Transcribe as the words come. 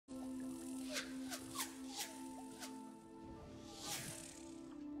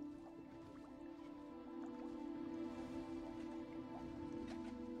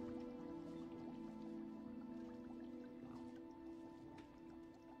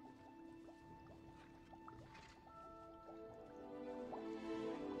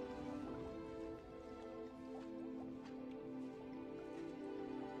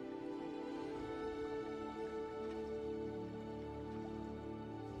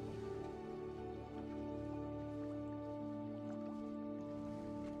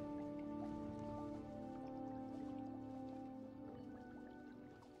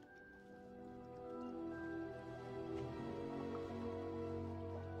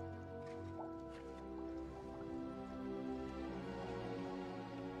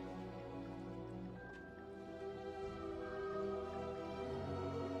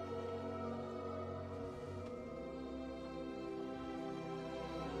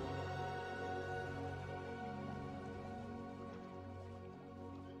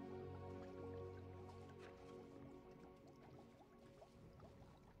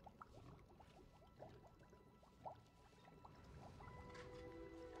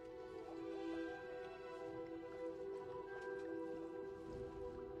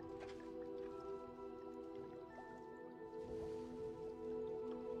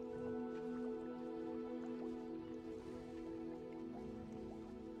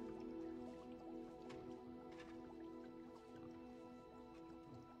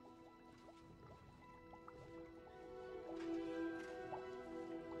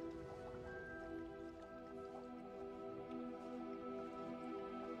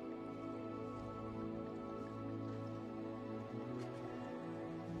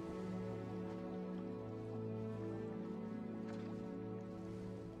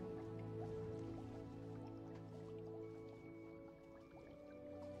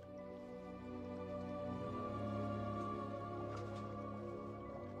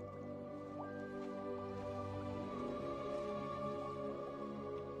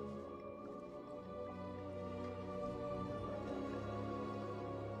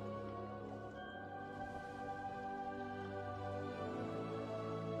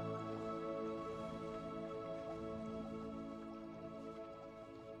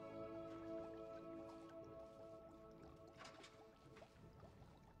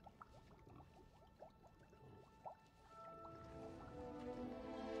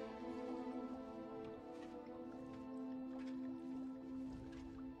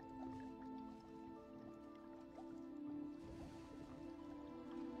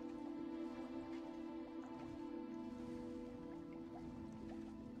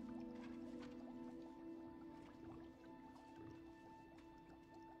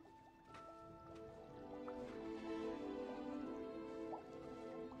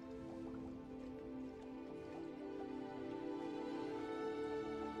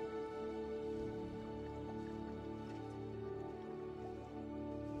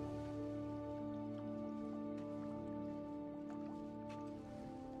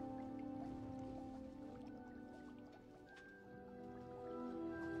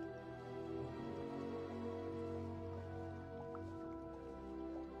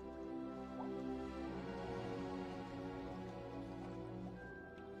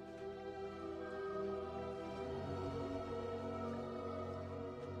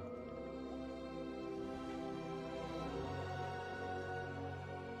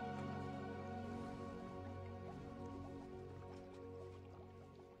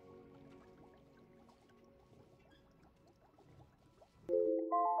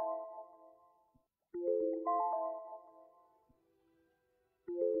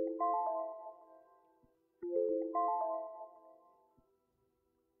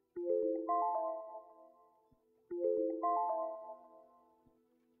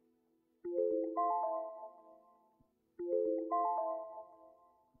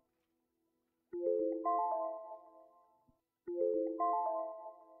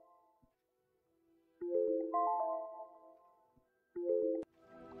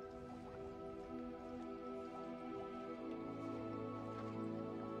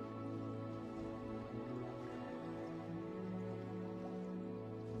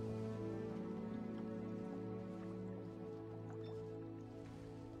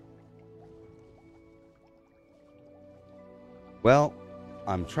Well,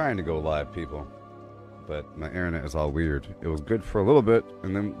 I'm trying to go live, people, but my internet is all weird. It was good for a little bit,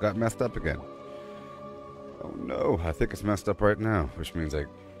 and then got messed up again. Oh no, I think it's messed up right now, which means I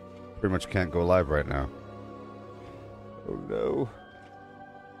pretty much can't go live right now. Oh no.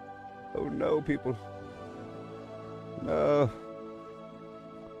 Oh no, people. No.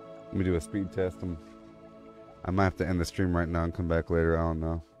 Let me do a speed test. I might have to end the stream right now and come back later. I don't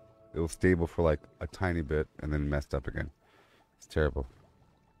know. It was stable for like a tiny bit and then messed up again. It's terrible.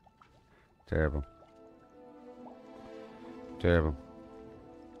 Terrible. Terrible.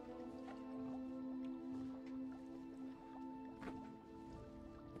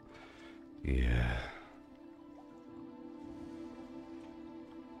 Yeah.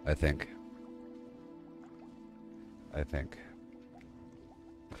 I think.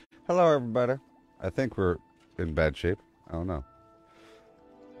 Hello, everybody. I think we're in bad shape. I don't know.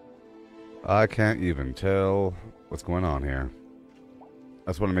 I can't even tell what's going on here. I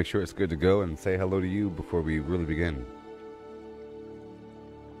just want to make sure it's good to go and say hello to you before we really begin.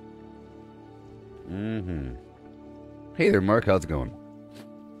 Hey there, Mark. How's it going?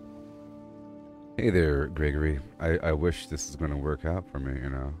 Hey there, Gregory. I wish this is going to work out for me, you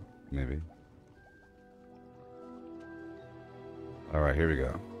know, maybe. Alright, here we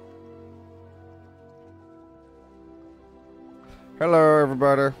go. Hello,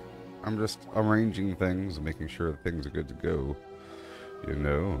 everybody. I'm just arranging things, making sure things are good to go. You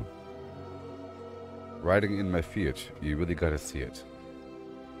know. Riding in my Fiat. You really gotta see it.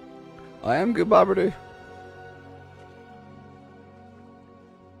 I am Gooboberti.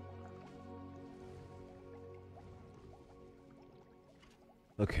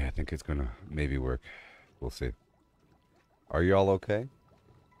 Okay, I think it's gonna maybe work. We'll see. Are y'all okay?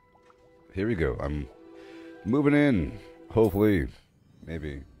 Here we go. I'm moving in. Hopefully.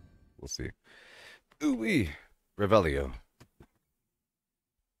 Maybe. We'll see. Ooh-wee. Revelio.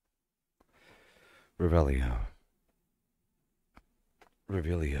 Revelio.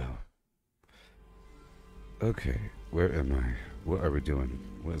 Revelio. Okay. Where am I? What are we doing?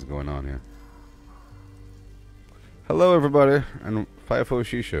 What is going on here? Hello, everybody, and FIFO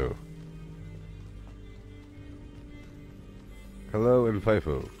Shisho. Hello, and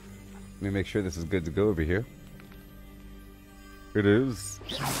FIFO. Let me make sure this is good to go over here. It is.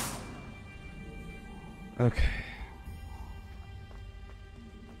 Okay.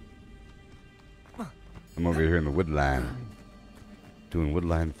 I'm over here in the woodline, doing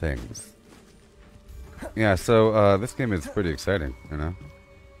woodline things. Yeah, so this game is pretty exciting, you know.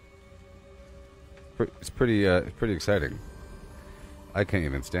 It's pretty exciting. I can't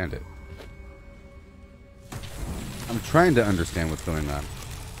even stand it. I'm trying to understand what's going on.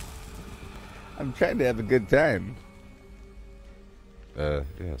 I'm trying to have a good time.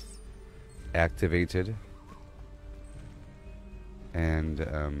 Yes. Activated. And,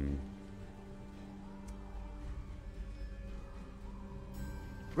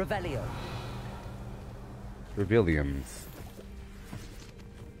 Revelio. Reviliums.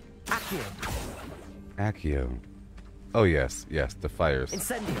 Accio. Accio. Oh, yes, yes, the fires.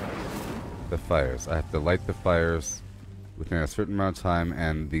 Incendio. The fires. I have to light the fires within a certain amount of time,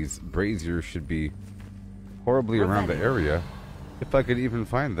 and these braziers should be horribly around the area. If I could even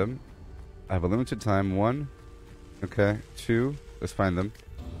find them. I have a limited time. 1. Okay. 2. Let's find them.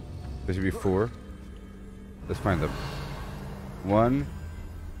 There should be 4. Let's find them. 1.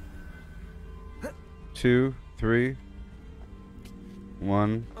 2. 3.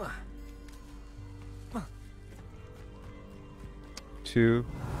 1. 2.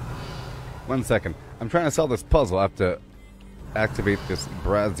 1 second. I'm trying to solve this puzzle. I have to activate this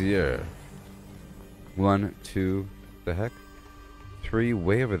brazier. 1, 2. The heck? 3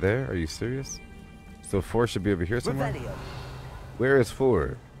 way over there? Are you serious? So 4 should be over here somewhere? Revelio. Where is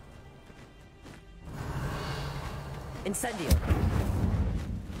 4? Incendio.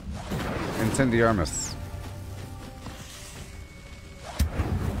 Incendiarmus.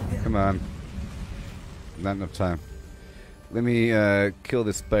 Come on. Not enough time. Let me kill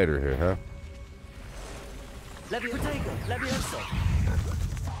this spider here, huh? Leviosa. Leviosa.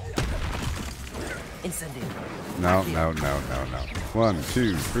 Incendio. No. 1,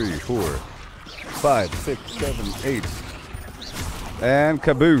 2, 3, 4, 5, 6, 7, 8. And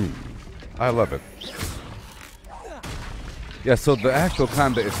kaboom. I love it. Yeah, so the actual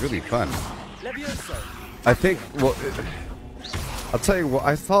combat is really fun. Leviosa. I think, well, I'll tell you what,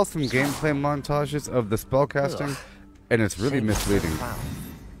 I saw some gameplay montages of the spellcasting, and it's really misleading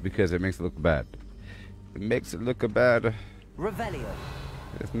because it makes it look bad. It makes it look bad. Revelio.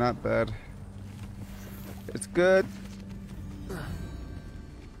 It's not bad. It's good.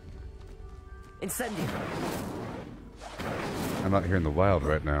 Incendio. I'm out here in the wild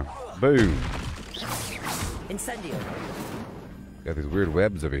right now. Boom! Incendio. Got these weird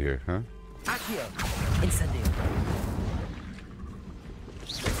webs over here, huh? Accio. Incendio.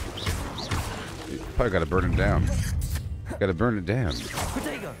 Probably gotta burn it down. Gotta burn it down.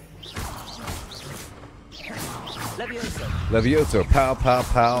 Protego. Levioso. Levioso. Pow, pow,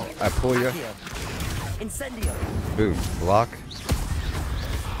 pow. I pull ya. Accio. Incendio. Boom. Block.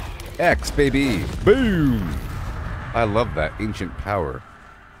 X, baby. Boom! I love that ancient power.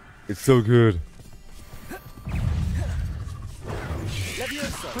 It's so good.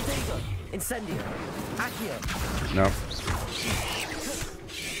 Levioso. Protego. Incendio. Accio. No.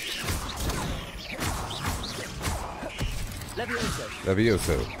 Levioso.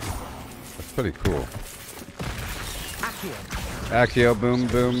 Levioso. That's pretty cool. Accio. Accio, boom,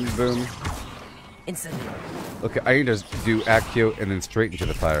 boom, boom. Incendio. Okay, I need to do Accio and then straight into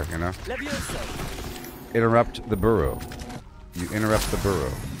the fire, you know? Levioso. Interrupt the burrow. You interrupt the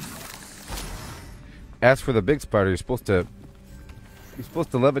burrow. As for the big spider, you're supposed to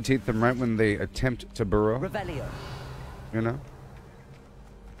levitate them right when they attempt to burrow, Revelio. you know?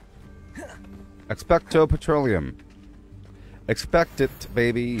 Expecto Petroleum. Expect it,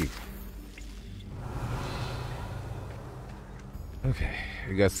 baby. Okay,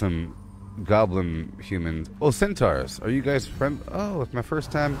 we got some goblin humans. Oh, centaurs. Are you guys friend? Oh, it's my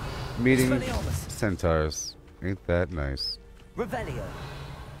first time meeting Expelliarmus. centaurs. Ain't that nice? Revelio.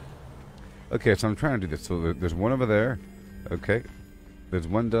 Okay, so I'm trying to do this. So there's one over there. Okay. There's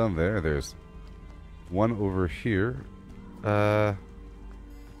one down there. There's one over here. Okay,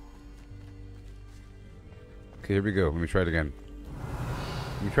 here we go. Let me try it again.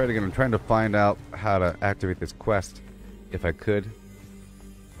 Let me try it again. I'm trying to find out how to activate this quest, if I could.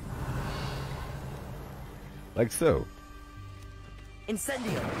 Like so.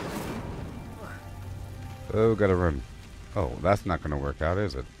 Incendio. Oh, gotta run. Oh, that's not gonna work out,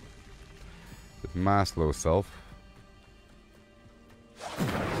 is it? With my slow self.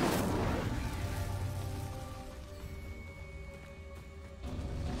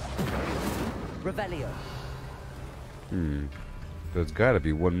 Revelio. There's gotta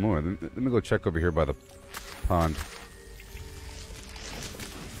be one more. Let me go check over here by the pond.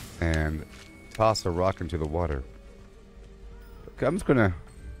 And toss a rock into the water. Okay, I'm just gonna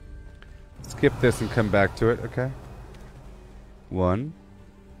skip this and come back to it, okay? 1,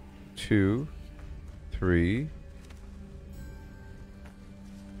 2, 3.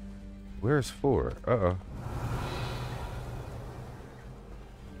 Where's 4? Uh-oh.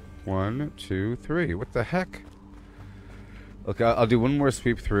 1, 2, 3. What the heck? Okay, I'll do one more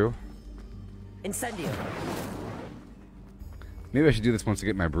sweep through. Incendio. Maybe I should do this once I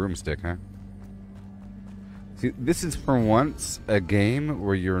get my broomstick, huh? See, this is for once a game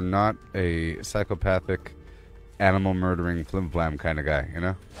where you're not a psychopathic, animal murdering, flim-flam kind of guy, you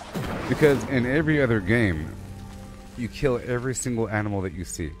know? Because in every other game, you kill every single animal that you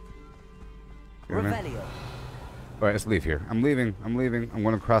see. You know what I mean? Revelio. Alright, let's leave here. I'm leaving. I'm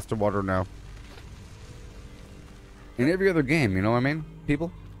going to cross the water now. In every other game, you know what I mean,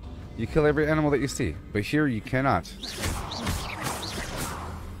 people? You kill every animal that you see. But here, you cannot.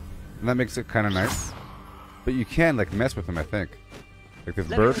 And that makes it kind of nice. But you can, like, mess with them, I think. Like this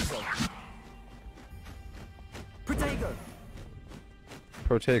bird. Levioso. Protego.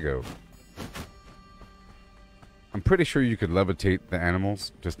 Protego. I'm pretty sure you could levitate the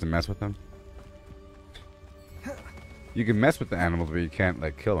animals just to mess with them. You can mess with the animals, but you can't,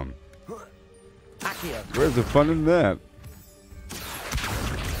 like, kill them. Accio. Where's the fun in that?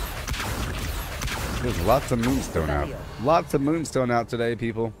 There's lots of moonstone out. Lots of moonstone out today,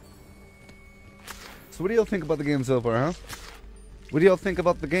 people. So what do y'all think about the game so far, huh? What do y'all think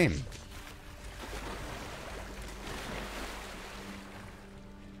about the game?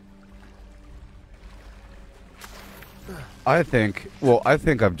 I think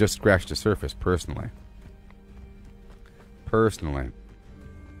I've just scratched the surface, personally. You know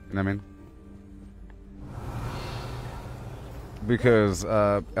what I mean? Because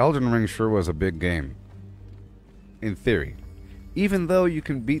Elden Ring sure was a big game. In theory. Even though you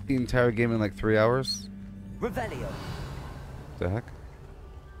can beat the entire game in like 3 hours. Revelio. The heck?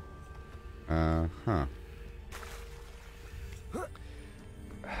 Huh. I'm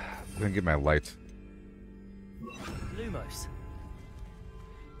gonna get my light. Lumos.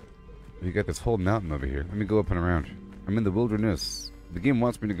 You got this whole mountain over here. Let me go up and around. I'm in the wilderness. The game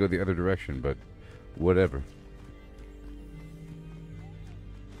wants me to go the other direction, but whatever.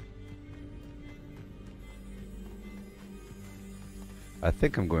 I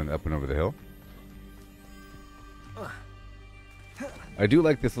think I'm going up and over the hill. I do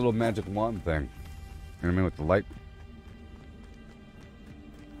like this little magic wand thing. You know what I mean? With the light.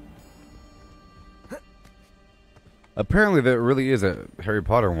 Apparently there really is a Harry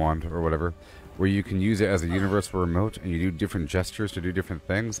Potter wand or whatever, where you can use it as a universal remote and you do different gestures to do different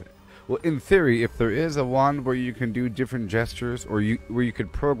things. Well, in theory, if there is a wand where you can do different gestures, or where you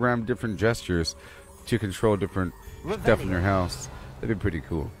could program different gestures to control different stuff in your house, that'd be pretty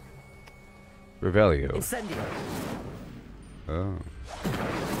cool. Revelio. Incendio. Oh.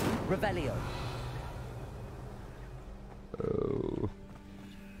 Revelio. Oh.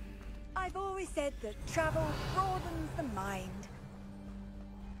 I've always said that travel broadens the mind.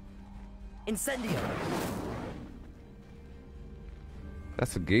 Incendio.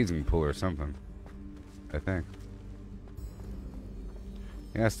 That's a gazing pool or something, I think.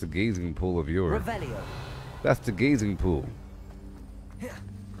 Yeah, that's the gazing pool of yours. Revelio. That's the gazing pool.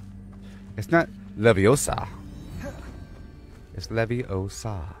 It's not Leviosa. It's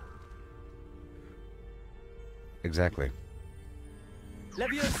Leviosa. Exactly.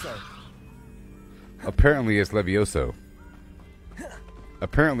 Levioso. Apparently it's Levioso.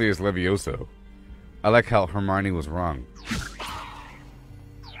 Apparently it's Levioso. I like how Hermione was wrong.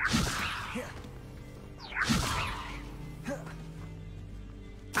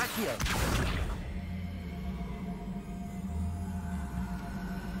 Accio.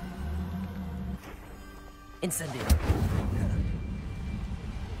 Incendio.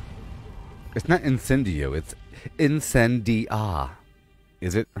 It's not Incendio, it's Incendia.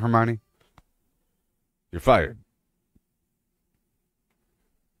 Is it, Hermione? You're fired.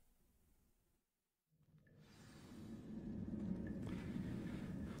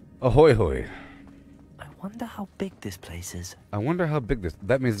 Ahoy hoy. I wonder how big this place is. I wonder how big this...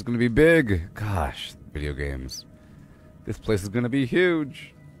 That means it's going to be big. Gosh, video games. This place is going to be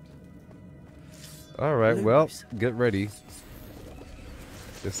huge. Alright, well, get ready.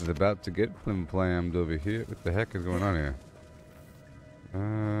 This is about to get flim-flammed over here. What the heck is going on here?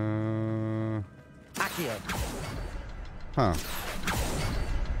 Accio. Huh.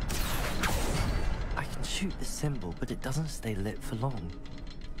 I can shoot the symbol, but it doesn't stay lit for long.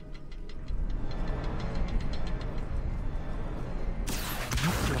 I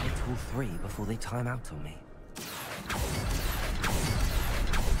need to light all three before they time out on me.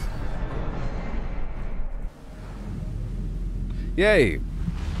 Yay!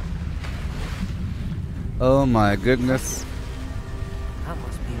 Oh my goodness. That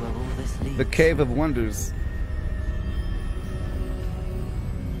must be where all this leads. The Cave of Wonders.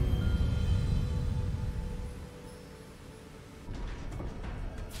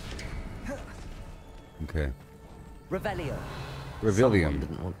 Okay. Revelio. Revelio. Someone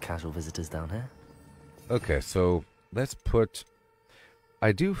didn't want casual visitors down here. Okay, so let's put...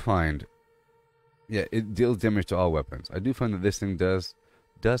 I do find... Yeah, it deals damage to all weapons. I do find that this thing does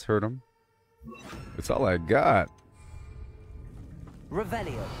hurt them. It's all I got.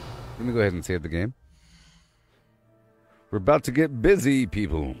 Revelio. Let me go ahead and save the game. We're about to get busy,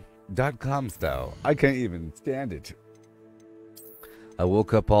 people. .com style. I can't even stand it. I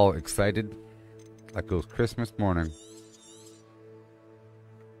woke up all excited, like it was Christmas morning.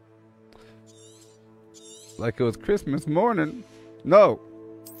 Like it was Christmas morning. No.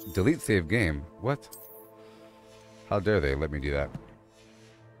 Delete save game. What? How dare they let me do that? Do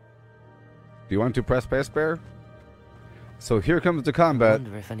you want to press spacebar? So here comes the I combat.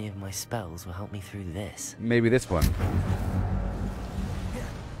 wonder if any of my spells will help me through this. Maybe this one.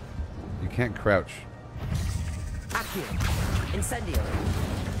 You can't crouch. Accio. Incendio.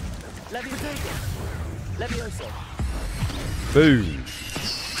 Levioso. Levioso. Boom.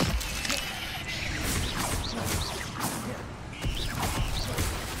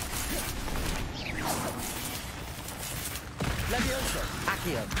 Levioso.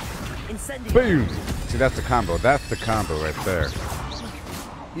 Accio. Incendio. Boom. See, that's the combo. That's the combo right there.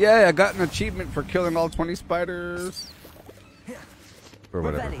 Yeah, I got an achievement for killing all 20 spiders. Or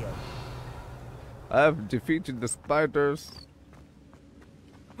whatever. Revelio. I've defeated the spiders.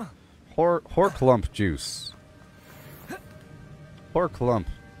 Horklump juice. Horklump.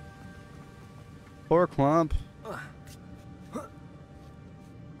 Horklump.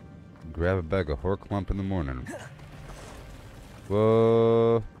 Grab a bag of Horklump in the morning.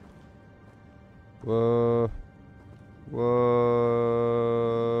 Whoa. Whoa.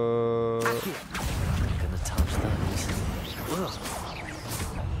 Whoa. Accio. I'm gonna touch those. Ugh.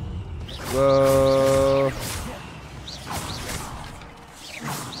 Whoa.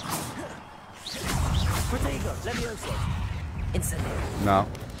 Protego. Levioso. Incendio. No.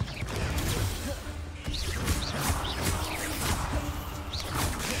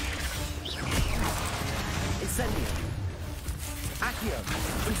 Incendio. Accio.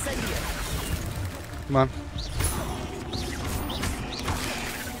 Incendio. Come on.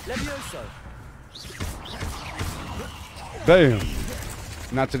 Levioso. Bam!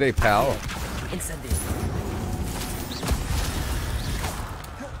 Not today, pal. Incendio.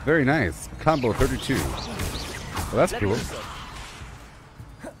 Very nice. Combo 32. Well, that's cool.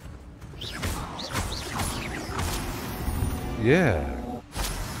 Yeah.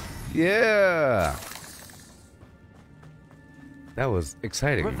 Yeah. That was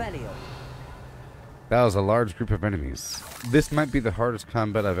exciting. Revelio. That was a large group of enemies. This might be the hardest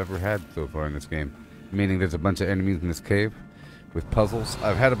combat I've ever had so far in this game. Meaning there's a bunch of enemies in this cave with puzzles.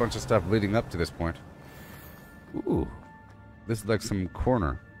 I've had a bunch of stuff leading up to this point. Ooh. This is like some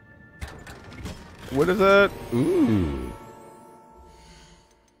corner. What is that? Ooh.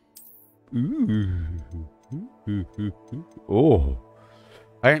 Ooh. Oh.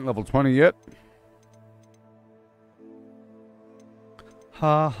 I ain't level 20 yet.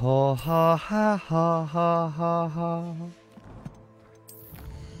 Ha ha ha ha ha ha ha ha.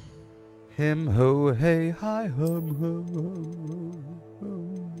 Him ho hey hi hum hum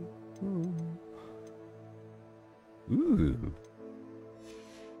hum. Ooh.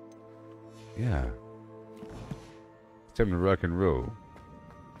 Yeah. It's time to rock and roll.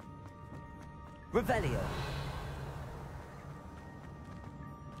 Revelio.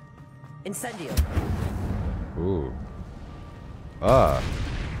 Incendio. Ooh. Ah.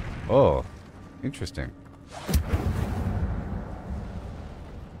 Oh. Interesting.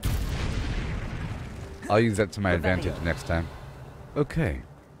 I'll use that to my advantage next time. Okay.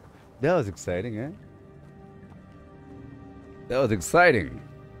 That was exciting, eh? That was exciting.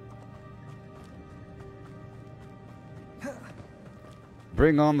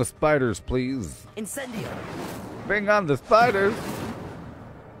 Bring on the spiders, please. Incendio. Bring on the spiders.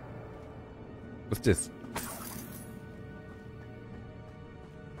 What's this?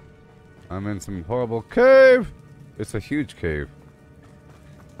 I'm in some horrible cave. It's a huge cave.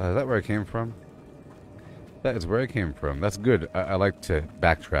 Is that where I came from? That is where I came from. That's good. I like to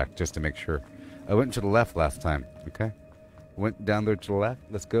backtrack just to make sure. I went to the left last time. Okay. Went down there to the left.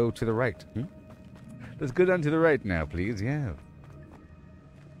 Let's go to the right. Let's go down to the right now, please. Yeah.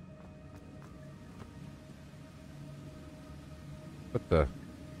 What the?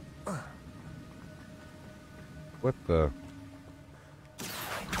 What the?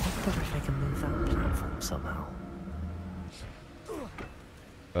 I wonder if I can move that platform somehow.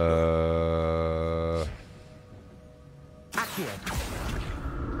 Accio.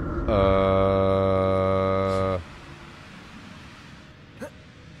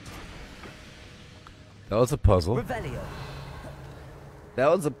 That was a puzzle. Revelio. That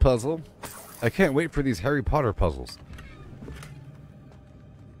was a puzzle. I can't wait for these Harry Potter puzzles.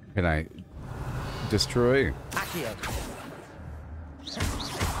 Can I destroy? Accio.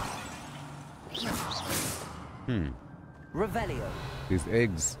 Revelio. These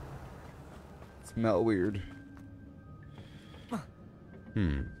eggs smell weird.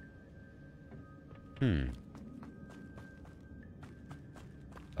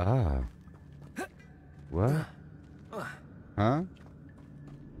 Ah. What? Huh?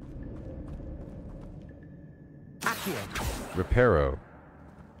 Accio. Reparo.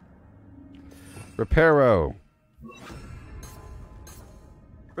 Reparo.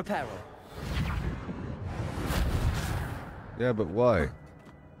 Reparo. Yeah, but why?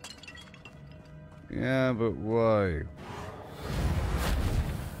 Yeah, but why?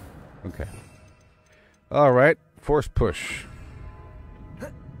 Okay. Alright. Force push.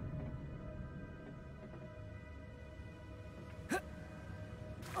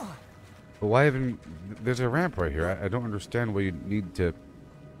 But why even... There's a ramp right here. I don't understand why you need to...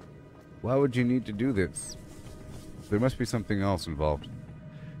 Why would you need to do this? There must be something else involved.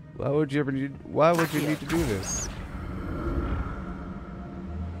 Why would you ever need... Why would you need to do this?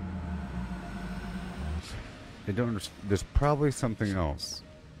 I don't understand. There's probably something else.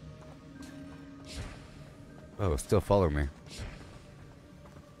 Oh, still follow me.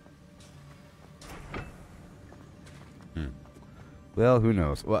 Well, who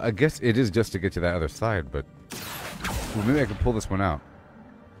knows? Well, I guess it is just to get to that other side, but... Well, maybe I can pull this one out.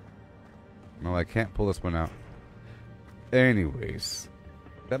 No, I can't pull this one out. Anyways.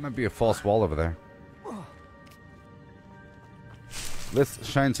 That might be a false wall over there. Let's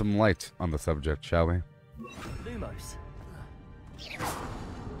shine some light on the subject, shall we? Lumos.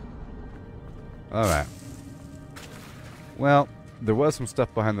 Alright. Well, there was some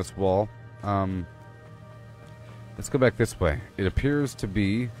stuff behind this wall. Let's go back this way. It appears to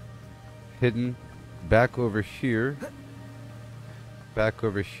be hidden back over here. Back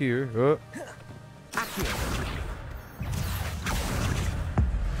over here. Oh.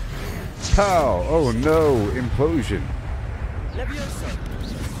 Pow! Oh no! Implosion. Levioso.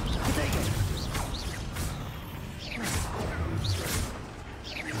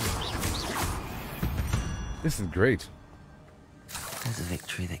 This is great. There's a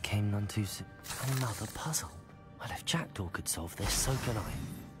victory that came none too soon. Another puzzle. Well, if Jackdaw could solve this, so can I.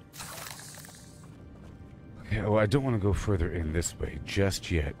 Okay, well, I don't want to go further in this way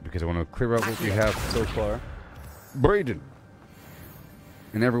just yet, because I want to clear out what we have so far. Braden!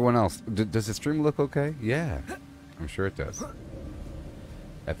 And everyone else. Does the stream look okay? Yeah. I'm sure it does.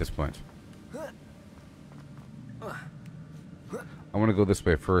 At this point. I want to go this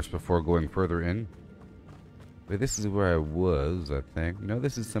way first before going further in. Wait, this is where I was, I think. No,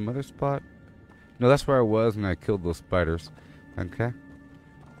 this is some other spot. No, that's where I was when I killed those spiders. Okay.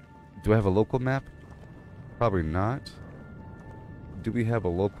 Do I have a local map? Probably not. Do we have a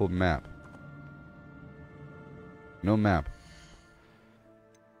local map? No map.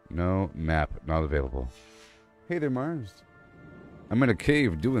 No map. Not available. Hey there, Mars. I'm in a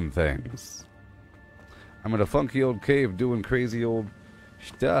cave doing things. I'm in a funky old cave doing crazy old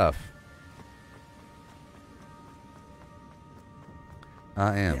stuff.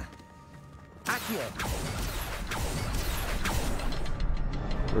 I am.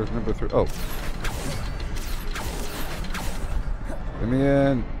 Where's number 3? Oh. Let me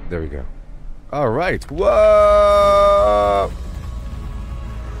in. There we go. Alright. Whoa!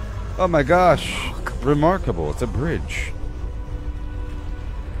 Oh my gosh. Remarkable. It's a bridge.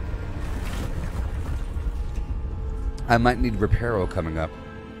 I might need Reparo coming up.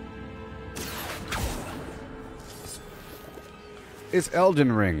 It's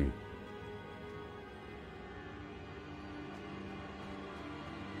Elden Ring.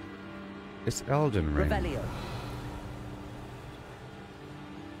 It's Elden Ring. Revelio.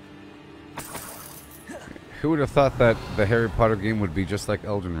 Who would have thought that the Harry Potter game would be just like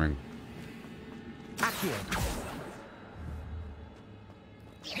Elden Ring?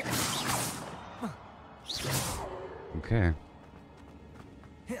 Okay.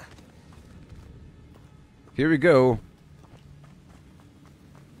 Here we go.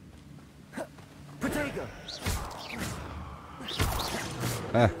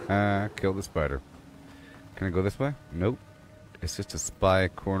 Kill the spider. Can I go this way? Nope. It's just a spy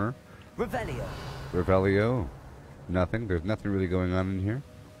corner. Revelio. Revelio. Nothing. There's nothing really going on in here.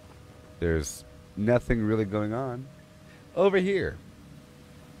 There's nothing really going on over here.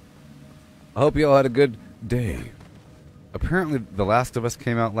 I hope you all had a good day. Apparently, The Last of Us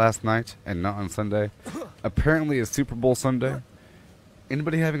came out last night and not on Sunday. Apparently, it's Super Bowl Sunday.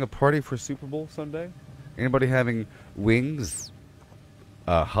 Anybody having a party for Super Bowl Sunday? Anybody having wings?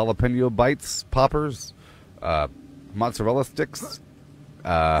 Jalapeno bites, poppers, mozzarella sticks,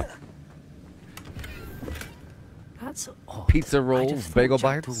 That's odd. pizza rolls, I just bagel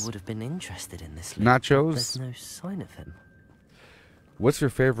thought Jackdaw bites, would have been interested in this. nachos. There's no sign of him. What's your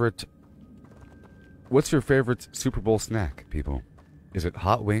favorite Super Bowl snack, people? Is it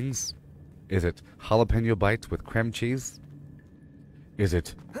hot wings? Is it jalapeno bites with creme cheese? Is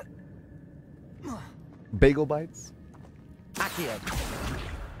it bagel bites?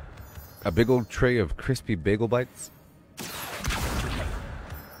 A big old tray of crispy bagel bites?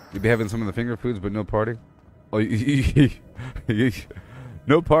 You'd be having some of the finger foods, but no party? Oh,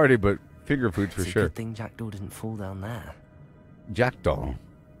 no party, but finger foods for It's a sure. good thing Jackdaw didn't fall down there. Jackdaw.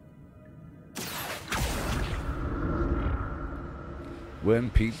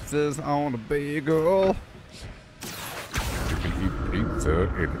 When pizza's on a bagel, you can eat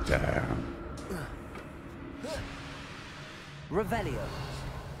pizza anytime. Revelio.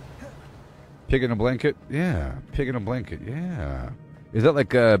 Pig in a blanket? Yeah. Pig in a blanket, yeah. Is that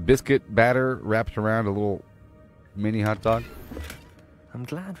like a biscuit batter wrapped around a little mini hot dog? I'm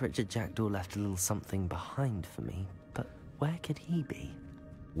glad Richard Jackdaw left a little something behind for me, but where could he be?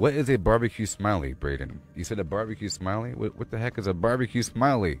 What is a barbecue smiley, Brayden? You said a barbecue smiley? What the heck is a barbecue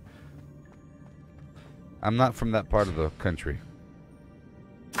smiley? I'm not from that part of the country.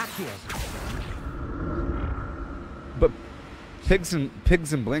 But pigs and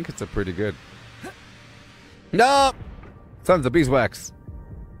blankets are pretty good. No! Sons of beeswax.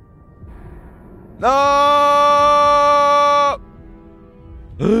 No!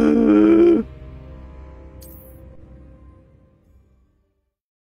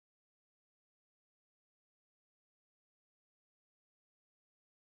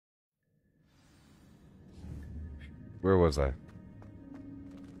 Where was I?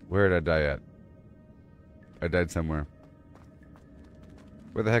 Where did I die at? I died somewhere.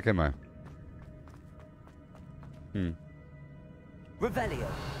 Where the heck am I? Revelio.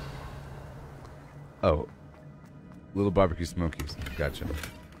 Oh. Little barbecue smokies. Gotcha.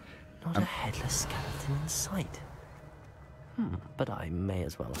 Not a headless skeleton in sight. But I may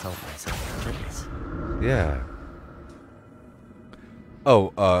as well help myself to this. Yeah.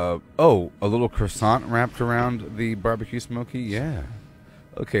 Oh, a little croissant wrapped around the barbecue smoky? Yeah.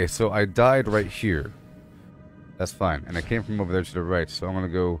 Okay, so I died right here. That's fine. And I came from over there to the right, so I'm gonna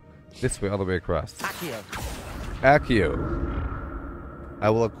go this way all the way across. Accio. Accio. I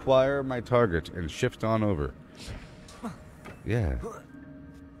will acquire my target and shift on over. Yeah.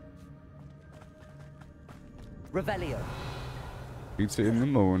 Revelio. Pizza in the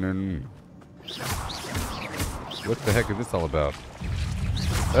morning. What the heck is this all about?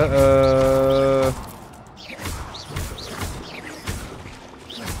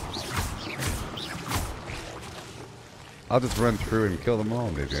 I'll just run through and kill them all,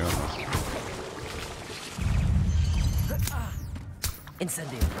 maybe. I don't know.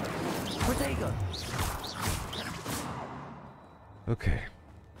 Incendio. Protego. Okay.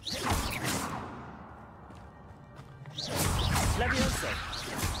 Levioso.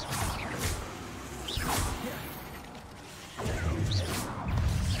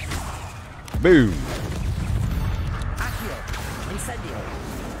 Boom. Accio. Incendio.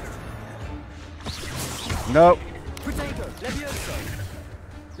 Nope. Protego. Levioso.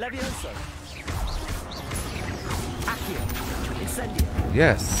 Levioso. Accio. Incendio.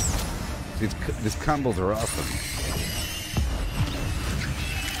 Yes. These combos are awesome.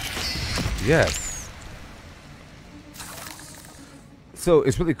 Yes. So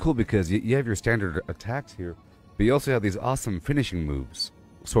it's really cool because you have your standard attacks here, but you also have these awesome finishing moves.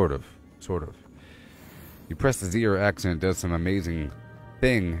 Sort of. You press the Z or X and it does some amazing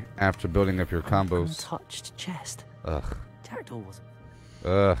thing after building up your combos. Untouched chest. Ugh. Jackdaw wasn't.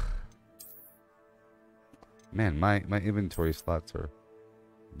 Ugh. Man, my inventory slots are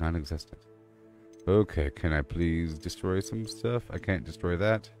non-existent. Okay, can I please destroy some stuff? I can't destroy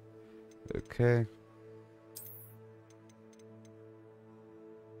that. Okay.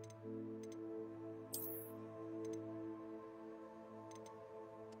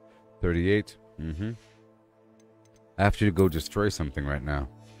 $38. Mm-hmm. I have to go destroy something right now.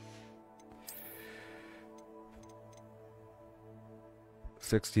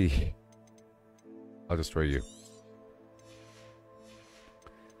 60. I'll destroy you.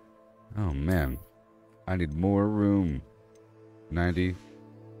 Oh man. I need more room. 90.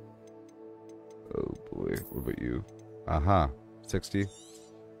 Oh boy. What about you? Aha. 60.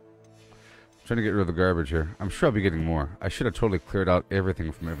 Trying to get rid of the garbage here. I'm sure I'll be getting more. I should have totally cleared out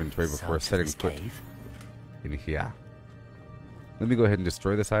everything from inventory before setting foot in here. Let me go ahead and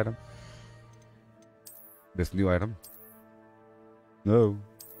destroy this item. This new item. No.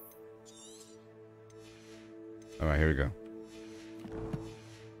 Alright, here we go.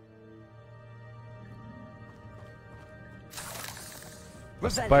 A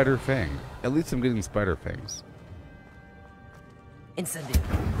spider fang. At least I'm getting spider fangs. Incendio.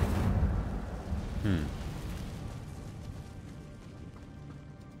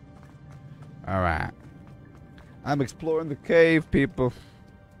 Alright. I'm exploring the cave, people.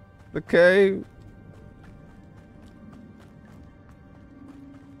 The cave.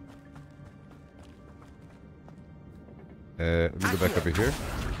 Let me go back over here.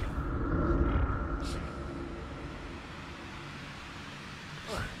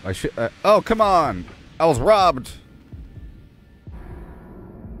 I should. Oh, come on! I was robbed.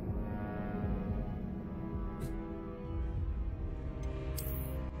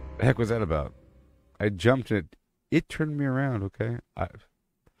 The heck was that about? I jumped and it turned me around. Okay,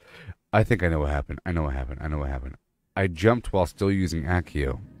 I think I know what happened. I know what happened. I jumped while still using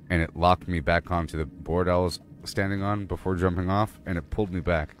Accio, and it locked me back onto the board I was standing on before jumping off, and it pulled me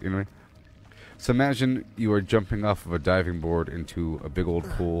back. You know. So imagine you are jumping off of a diving board into a big old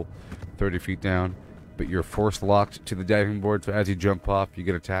pool, 30 feet down, but you're force locked to the diving board. So as you jump off, you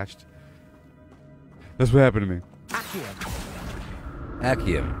get attached. That's what happened to me.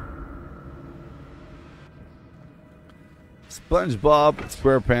 Accio. SpongeBob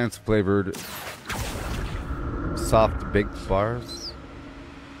SquarePants flavored soft baked bars.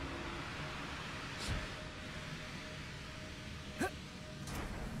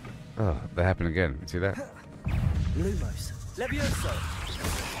 Oh, that happened again. You see that? Lumos. Levioso.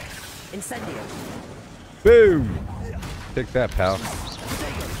 Incendio. Boom! Take that, pal.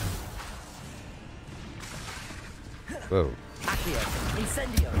 Whoa. Accio.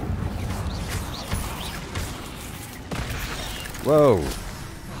 Incendio. Whoa.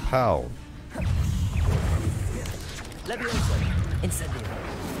 Pow. Levioso. Incendio.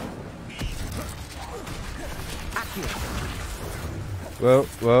 Accio. Whoa,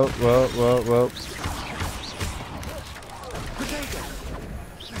 whoa, whoa, whoa, whoa.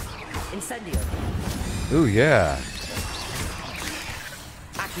 Incendio. Ooh, yeah.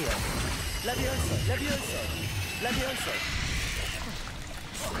 Accio. Levioso. Levioso. Levioso.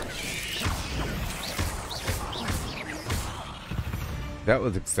 That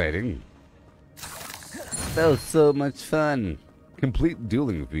was exciting. That was so much fun. Complete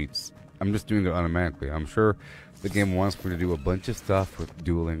dueling feats. I'm just doing it automatically. I'm sure the game wants me to do a bunch of stuff with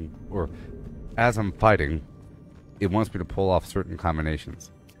dueling, or as I'm fighting, it wants me to pull off certain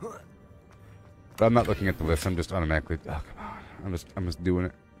combinations. But I'm not looking at the list. I'm just automatically. Oh, come on! I'm just doing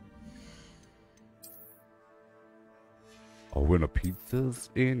it. Oh, when a pizza's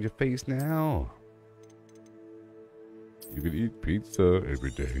in your face now, you can eat pizza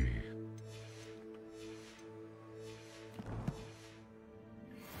every day.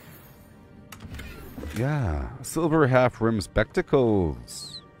 Yeah, silver half-rim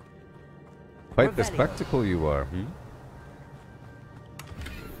spectacles. Quite the spectacle you are, hmm?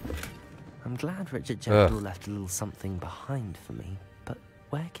 I'm glad Richard Jackdaw left a little something behind for me, but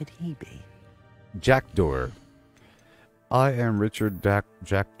where could he be? Jackdaw. I am Richard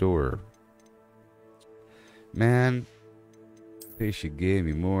Jackdaw. Man, they should give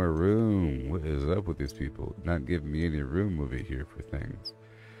me more room. What is up with these people? Not giving me any room over here for things.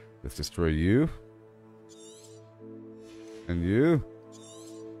 Let's destroy you. And you?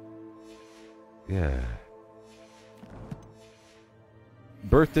 Yeah.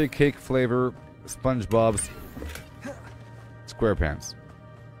 Birthday cake flavor, SpongeBob's SquarePants.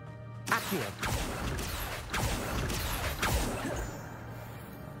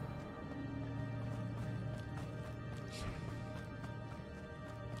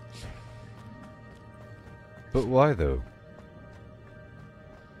 But why though?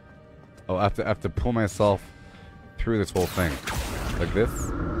 Oh, I have to pull myself through this whole thing. Like this.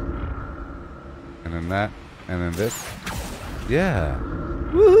 And then that. And then this. Yeah.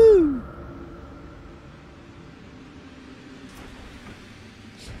 Woohoo!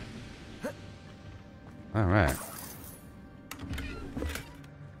 Alright.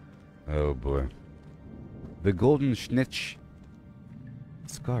 Oh boy. The golden snitch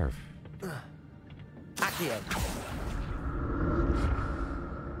scarf.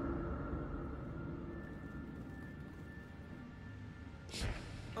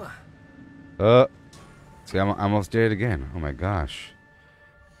 See, I'm almost dead again. Oh my gosh.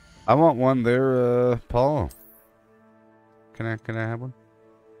 I want one there, Paul. Can I have one?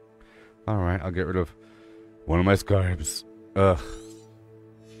 Alright, I'll get rid of one of my scarves. Ugh.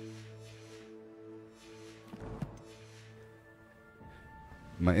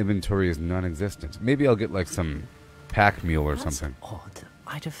 My inventory is non-existent. Maybe I'll get like some pack mule or something. Odd.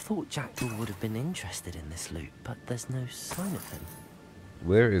 I'd have thought Jackdaw would have been interested in this loot, but there's no sign of him.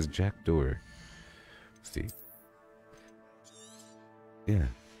 Where is Jackdaw? See. Yeah.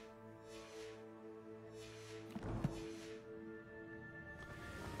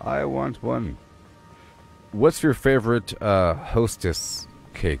 I want one. What's your favorite hostess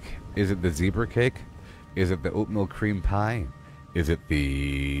cake? Is it the zebra cake? Is it the oatmeal cream pie? Is it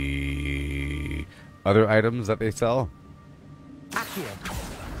the other items that they sell?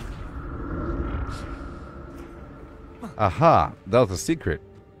 Aha! That was a secret.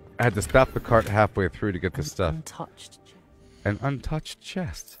 I had to stop the cart halfway through to get this stuff. An untouched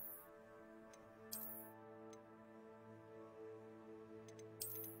chest.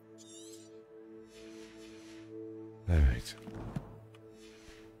 Alright.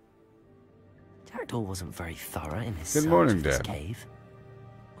 Jackdaw wasn't very thorough in his Good morning, this Dad. cave.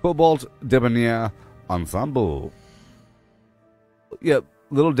 Cobalt Debonair Ensemble. Yep,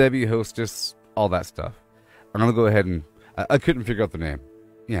 Little Debbie Hostess, all that stuff. I'm gonna go ahead and... I couldn't figure out the name.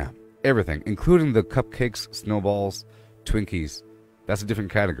 Yeah, everything, including the cupcakes, snowballs, Twinkies. That's a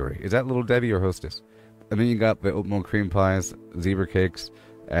different category. Is that Little Debbie or Hostess? And then you got the oatmeal cream pies, zebra cakes,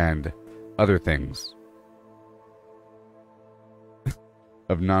 and other things.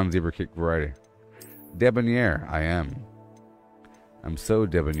 Of non-zebra cake variety. Debonair, I am. I'm so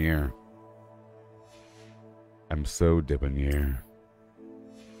debonair. I'm so debonair.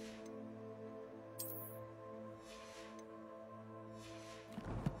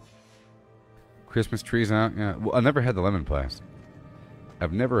 Christmas trees out? Yeah. Well, I never had the lemon pies.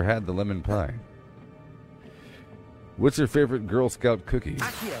 I've never had the lemon pie. What's your favorite Girl Scout cookie?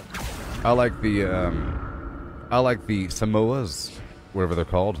 I like the Samoas, whatever they're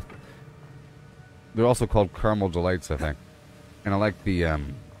called. They're also called Caramel Delights, I think. And I like the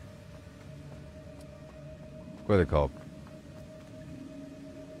what are they called?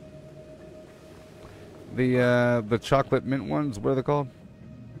 The chocolate mint ones, what are they called?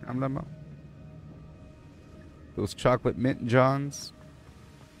 I'm not know. Those chocolate mint johns.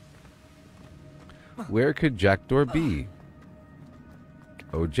 Where could Jackdaw be?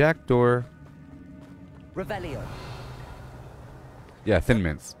 Oh, Jackdaw. Revelio. Yeah, Thin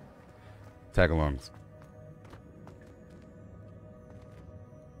Mints. Tagalongs.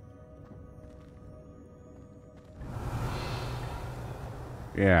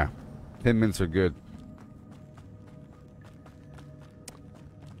 Yeah. Thin mints are good.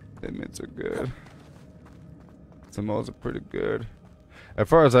 Thin mints are good. Samoas are pretty good. As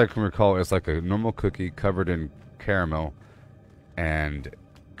far as I can recall, it's like a normal cookie covered in caramel and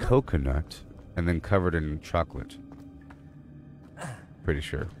coconut and then covered in chocolate. Pretty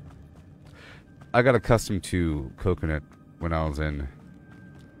sure. I got accustomed to coconut when I was in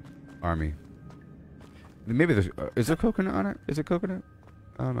Army. Maybe there's... is there coconut on it? Is it coconut?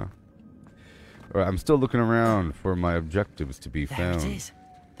 I don't know. Alright, I'm still looking around for my objectives to be found. There it is.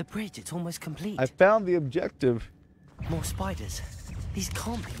 The bridge, it's almost complete. I found the objective. More spiders. These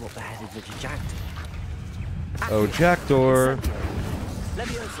can't be what beheaded Richard Jackdaw. Oh, Jackdaw.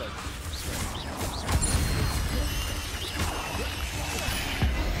 Levioso.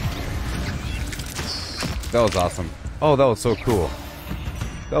 That was awesome. Oh, that was so cool.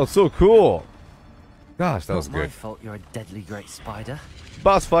 That was so cool. Gosh, that was Not my good. fault you're a deadly great spider.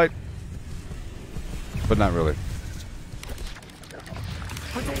 Boss fight. But not really.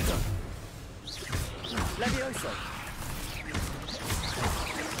 Potato. Levioso.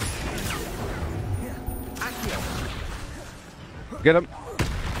 Accio. Get him.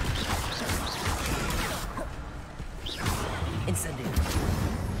 Incendio.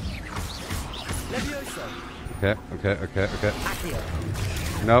 Levioso. Okay.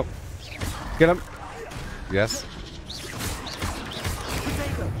 Accio. Nope. Get him. Yes.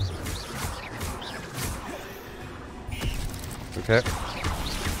 Potato. Okay.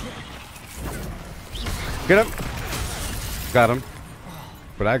 Get him. Got him.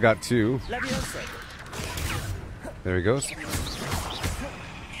 But I got two. Levioso. There he goes.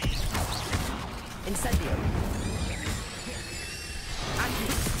 Incendio.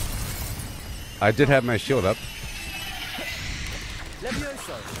 Accio. I did have my shield up.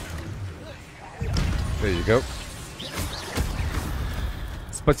 Levioso. There you go.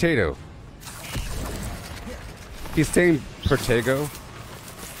 It's potato. He's saying Protego.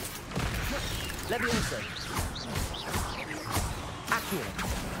 Levioso. Accio.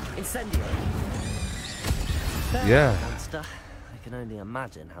 Incendio. Yeah. Monster. I can only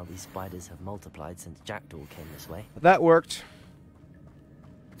imagine how these spiders have multiplied since Jackdaw came this way. That worked.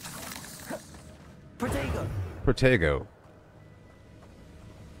 Protego. Protego.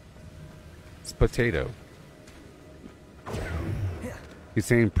 It's potato. He's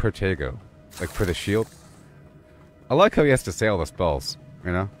saying Protego. Like for the shield. I like how he has to say all the spells,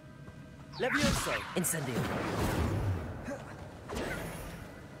 you know? Levioso. Incendio.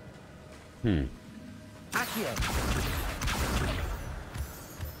 Accio.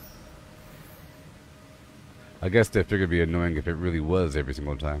 I guess they figured it'd be annoying if it really was every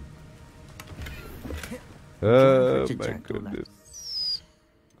single time. Oh Richard my Jackdaw left. goodness.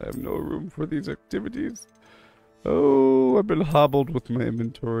 I have no room for these activities. Oh, I've been hobbled with my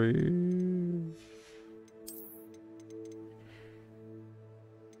inventory.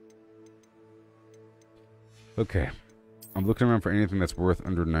 Okay. I'm looking around for anything that's worth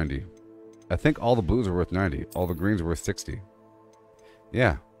under 90. I think all the blues are worth 90. All the greens are worth 60.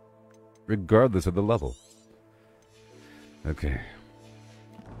 Yeah. Regardless of the level. Okay.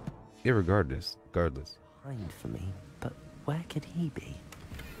 Irregardless. Regardless. Behind for me, but where could he be?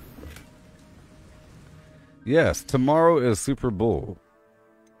 Yes, tomorrow is Super Bowl.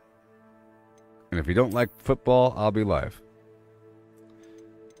 And if you don't like football, I'll be live.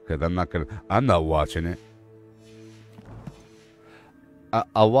 Because I'm not watching it.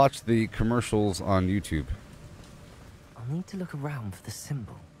 I'll watch the commercials on YouTube. I'll need to look around for the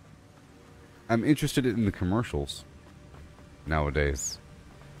symbol. I'm interested in the commercials nowadays.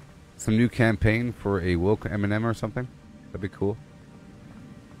 Some new campaign for a woke M&M or something? That'd be cool.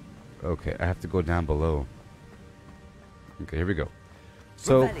 Okay, I have to go down below. Okay, here we go.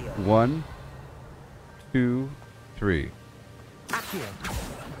 So, Revelio. 1, 2, 3. Accio.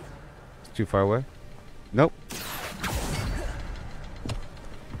 It's too far away? Nope.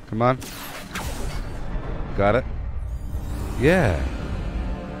 Come on. Got it? Yeah.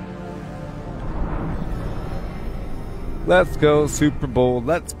 Let's go, Super Bowl.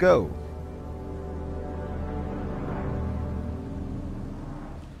 Let's go.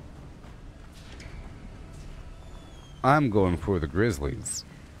 I'm going for the Grizzlies.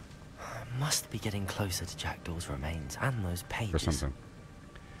 Must be getting closer to Jackdaw's remains and those pages. Or something.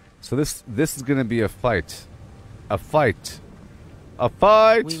 So this is going to be a fight. A fight. A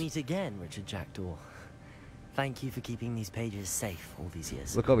fight! We meet again, Richard Jackdaw. Thank you for keeping these pages safe all these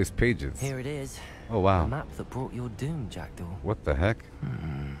years. Look at all these pages. Here it is. Oh, wow. The map that brought your doom, Jackdaw. What the heck?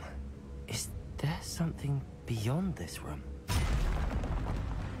 Is there something beyond this room?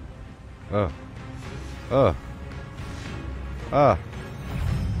 Oh. Oh. Ah.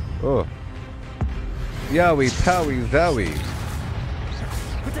 Oh. Yowie, powie, zowie.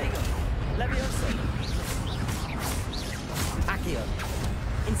 Protego. Levioso. Accio.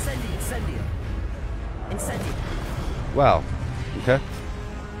 Incendio. Incendio. Wow. Okay.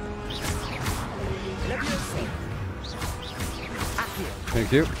 Levioso. Accio.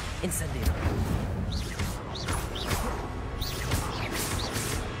 Thank you. Incendio.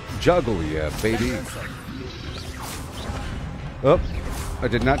 Juggle, yeah, baby. Oh, I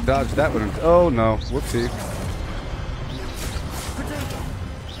did not dodge that one. Oh no, whoopsie. Protego.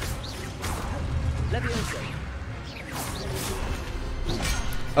 Levioso.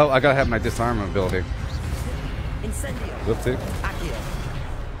 Oh, I gotta have my disarm ability. Incendio. Whoopsie. Accio.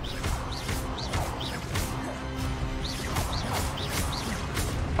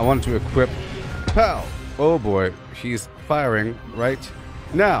 I wanted to equip. Pow! Oh boy, she's firing right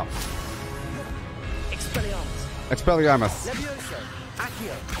now. Expelliarmus. Expelliarmus. Levioso.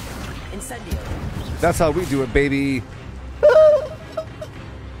 Accio. Incendio. That's how we do it, baby.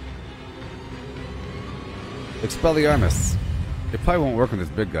 Expelliarmus. It probably won't work on this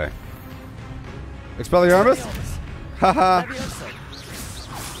big guy. Expelliarmus? Haha. Levioso.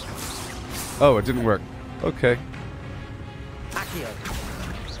 Oh, it didn't work. Okay. Accio.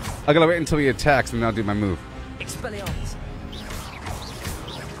 I gotta wait until he attacks and then I'll do my move. Expelliarmus.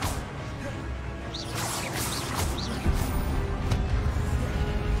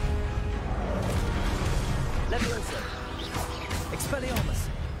 Levioso. Expelliarmus.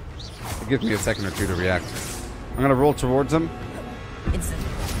 It gives me a second or two to react. I'm gonna roll towards him.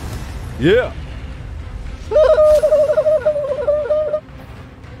 Incendio. Yeah.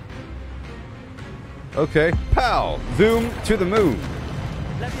 Okay. Pow! Zoom to the moon.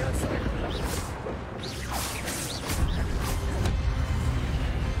 Levioso.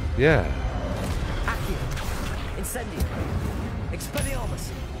 Yeah. Accio. Incendio.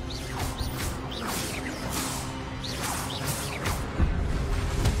 Expelliarmus.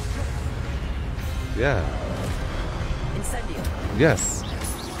 Yeah. Incendio. Yes.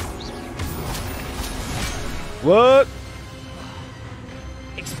 What?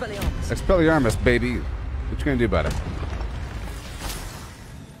 Expelliarmus. Expelliarmus, baby. What you gonna do about it?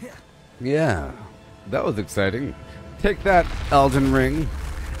 Yeah. That was exciting. Take that, Elden Ring.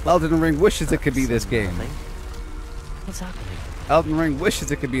 Elden Ring wishes it could be this game. What's happening? Elden Ring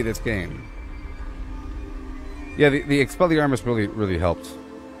wishes it could be this game. Yeah, the Expelliarmus really helped.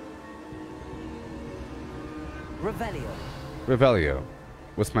 Revelio. Revelio.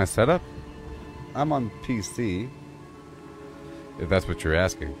 What's my setup? I'm on PC. If that's what you're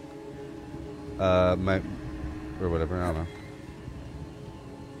asking. Or whatever, I don't know.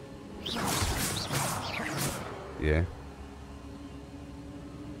 Yeah.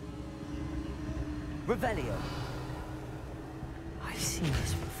 Revelio. I've seen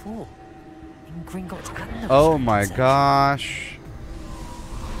this before. In Gringotts and the Oh my Center. gosh.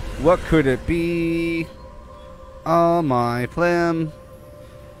 What could it be? Oh my flim.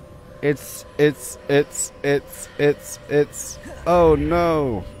 It's oh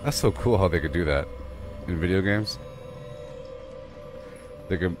no. That's so cool how they could do that in video games.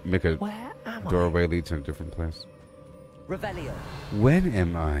 They could make a Where am doorway lead to a different place. I? Revelio. When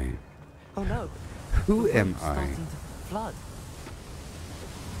am I? Oh no. Who The am road's I? starting to flood.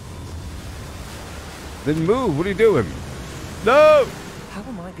 Then move. What are you doing? No! How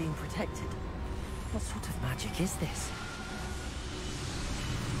am I being protected? What sort of magic is this?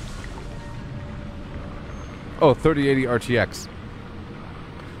 Oh, 3080 RTX.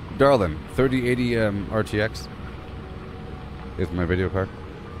 Darling, 3080 RTX is my video card.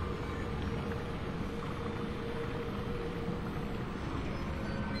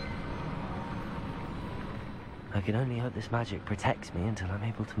 I can only hope this magic protects me until I'm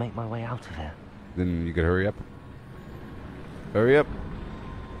able to make my way out of here. Then you could hurry up. Hurry up.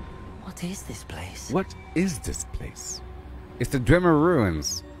 What is this place? What is this place? It's the Dwemer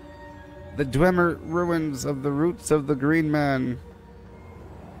Ruins. The Dwemer Ruins of the roots of the Green Man.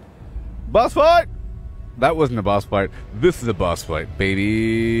 Boss fight! That wasn't a boss fight. This is a boss fight,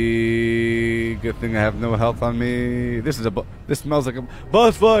 baby. Good thing I have no health on me. This smells like a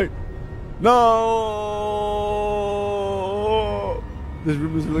boss fight. No! This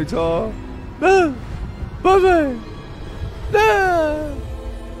room is really tall. No! Boss fight! No!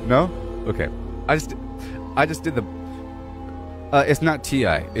 No? Okay. I just did the. It's not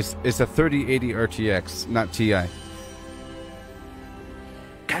TI. It's a 3080 RTX, not TI.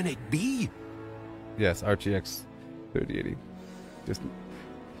 Can it be? Yes, RTX 3080. Just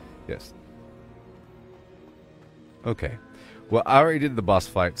yes. Okay. Well, I already did the boss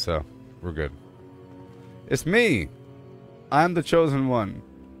fight, so we're good. It's me. I'm the chosen one.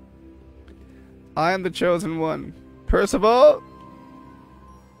 I am the chosen one. Percival?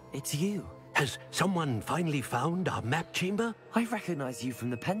 It's you. Has someone finally found our map chamber? I recognize you from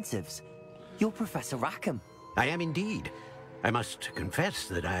the Pensives. You're Professor Rackham. I am indeed. I must confess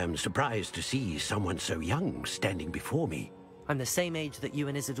that I am surprised to see someone so young standing before me. I'm the same age that you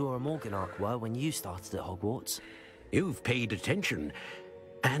and Isadora Morganach were when you started at Hogwarts. You've paid attention,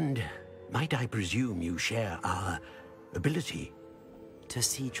 and might I presume you share our ability? To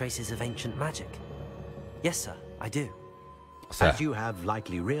see traces of ancient magic? Yes, sir, I do. As you have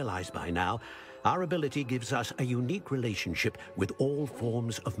likely realized by now, our ability gives us a unique relationship with all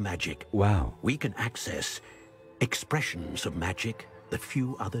forms of magic. Wow. We can access expressions of magic that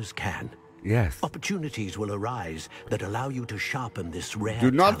few others can. Yes. Opportunities will arise that allow you to sharpen this rare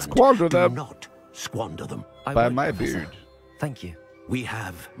Do not talent. squander them. Do not squander them. I By won't, my Professor. beard. Thank you. We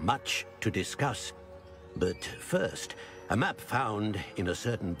have much to discuss. But first, a map found in a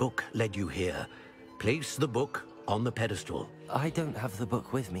certain book led you here. Place the book on the pedestal. I don't have the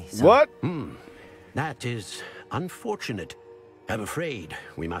book with me, sir. What? That is unfortunate. I'm afraid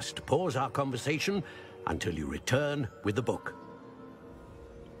we must pause our conversation until you return with the book.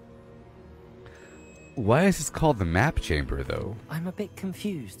 Why is this called the map chamber, though? I'm a bit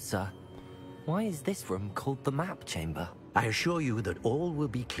confused, sir. Why is this room called the map chamber? I assure you that all will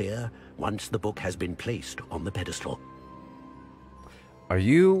be clear once the book has been placed on the pedestal. Are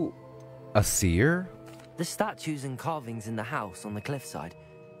you a seer? The statues and carvings in the house on the cliffside,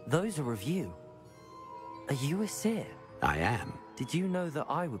 those are of you. Are you a seer? I am. Did you know that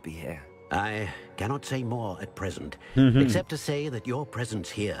I would be here? I cannot say more at present, except to say that your presence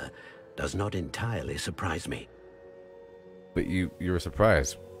here does not entirely surprise me. But you were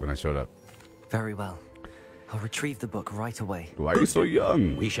surprised when I showed up. Very well. I'll retrieve the book right away. Why are you so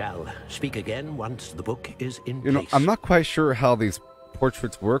young? We shall speak again once the book is in You know, place. I'm not quite sure how these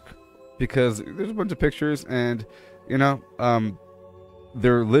portraits work, because there's a bunch of pictures and, you know,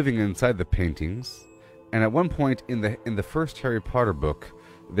 they're living inside the paintings. And at one point in the first Harry Potter book,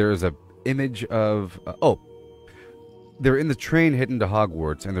 there's a image of they're in the train heading to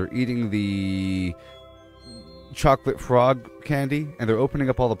Hogwarts and they're eating the chocolate frog candy and they're opening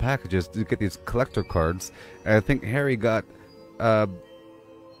up all the packages to get these collector cards. And I think Harry got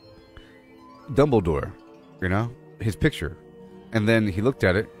Dumbledore, you know, his picture, and then he looked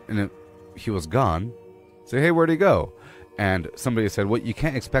at it and he was gone. So hey, where'd he go? And somebody said, well, you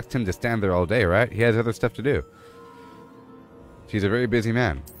can't expect him to stand there all day, right? He has other stuff to do. He's a very busy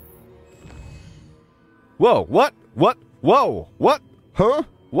man. Whoa, what? What? Whoa, what? Huh?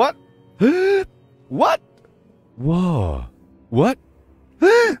 What? What? Whoa. What?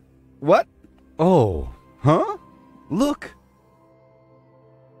 What? Oh. Huh? Look.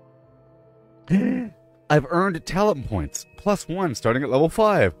 I've earned talent points. +1 starting at level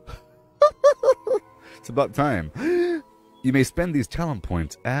 5. It's about time. You may spend these talent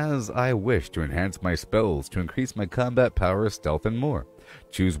points as I wish to enhance my spells, to increase my combat power, stealth, and more.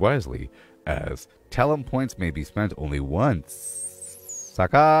 Choose wisely, as talent points may be spent only once.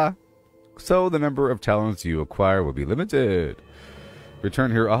 Saka! So the number of talents you acquire will be limited.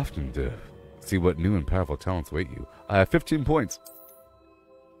 Return here often to see what new and powerful talents await you. I have 15 points.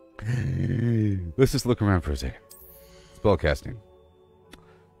 Let's just look around for a second. Spellcasting.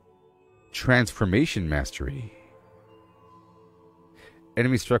 Transformation Mastery.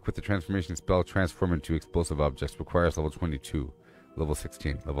 Enemy struck with the transformation spell transform into explosive objects. Requires level 22, level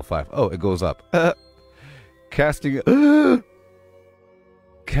 16, level 5. Oh, it goes up. Casting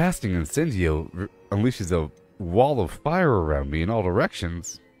Incendio unleashes a wall of fire around me in all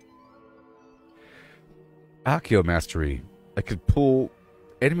directions. Accio Mastery. I could pull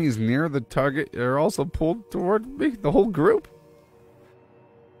enemies near the target are also pulled toward me, the whole group.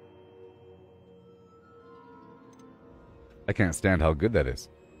 I can't stand how good that is.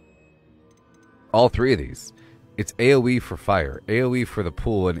 All three of these. It's AoE for fire, AoE for the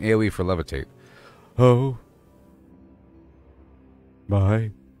pull, and AoE for levitate. Oh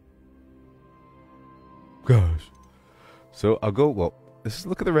my gosh. So I'll go, well, let's just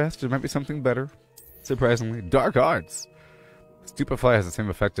look at the rest. There might be something better. Surprisingly. Dark Arts. Stupefy has the same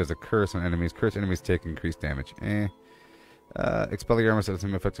effect as a curse on enemies. Curse enemies take increased damage. Expelliarmus has the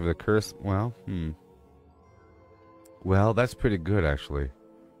same effect as a curse. Well, Well, that's pretty good, actually.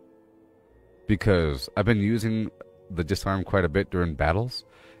 Because I've been using the disarm quite a bit during battles,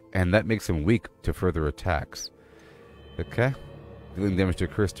 and that makes him weak to further attacks. Okay. Dealing damage to a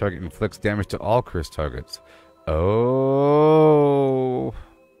cursed target inflicts damage to all cursed targets. Oh.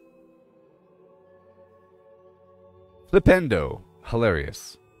 Flipendo.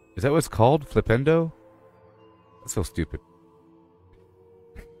 Hilarious. Is that what it's called? Flipendo? That's so stupid.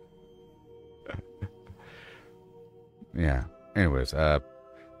 Yeah. Anyways,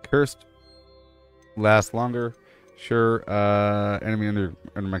 cursed lasts longer. Sure. Enemy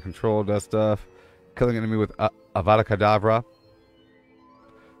under my control does stuff. Killing enemy with Avada Kedavra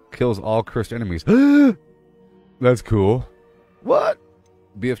kills all cursed enemies. That's cool. What?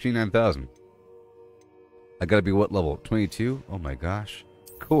 BFG 9000. I gotta be what level? 22? Oh my gosh.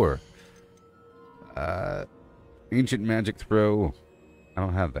 Core. Ancient magic throw. I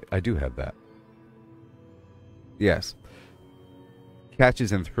don't have that. I do have that. Yes.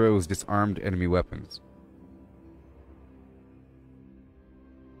 Catches and throws disarmed enemy weapons.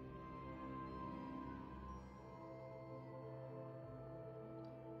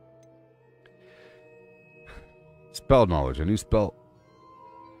 Spell knowledge. A new spell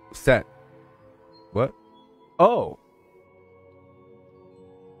set. What? Oh.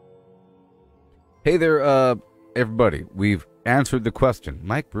 Hey there, everybody. We've answered the question.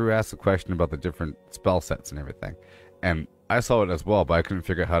 Mike Brew asked a question about the different spell sets and everything. And I saw it as well, but I couldn't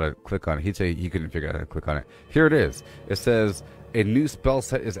figure out how to click on it. He'd say he couldn't figure out how to click on it. Here it is. It says, a new spell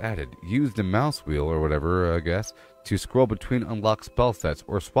set is added. Use the mouse wheel, or whatever, I guess, to scroll between unlocked spell sets,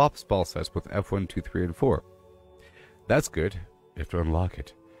 or swap spell sets with F1, 2, 3, and 4. That's good. You have to unlock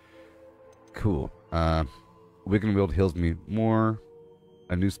it. Cool. Wiggle Wield heals me more.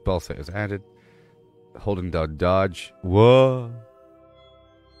 A new spell set is added. Holding down dodge. Whoa.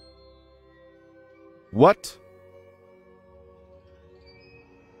 What?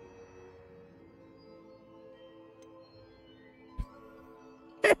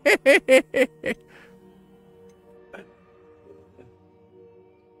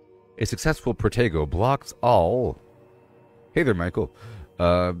 A successful Protego blocks all. Hey there, Michael.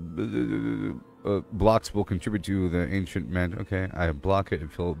 Blocks will contribute to the ancient man. Okay, I block it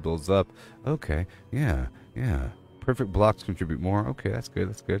until it builds up. Okay, yeah. Perfect blocks contribute more. Okay, that's good.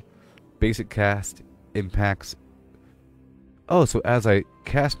 That's good. Basic cast impacts. Oh, so as I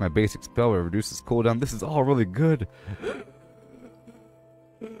cast my basic spell, it reduces cooldown. This is all really good.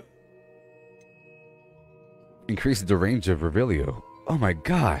 Increases the range of Revelio. Oh my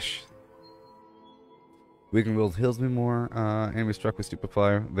gosh. Weaken Wield heals me more. Enemy struck with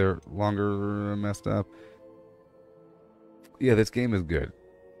Stupefy. They're longer messed up. Yeah, this game is good.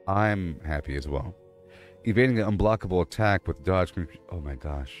 I'm happy as well. Evading an unblockable attack with dodge. Oh my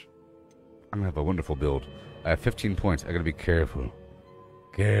gosh. I'm gonna have a wonderful build. I have 15 points. I gotta be careful.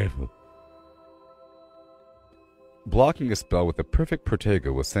 Careful. Blocking a spell with a perfect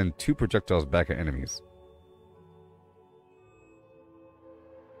Protego will send 2 projectiles back at enemies.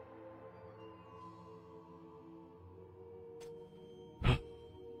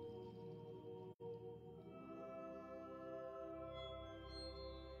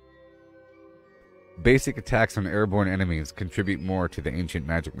 Basic attacks on airborne enemies contribute more to the ancient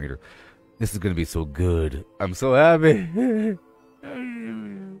magic meter. This is going to be so good. I'm so happy. I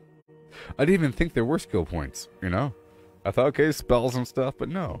didn't even think there were skill points, you know? I thought, okay, spells and stuff, but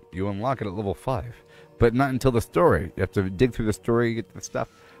no. You unlock it at level 5. But not until the story. You have to dig through the story, get the stuff.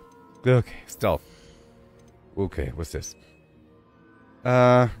 Okay, stealth. Okay, what's this?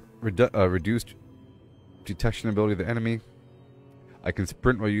 Reduced detection ability of the enemy. I can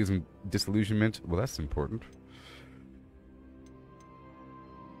sprint while using disillusionment. Well, that's important.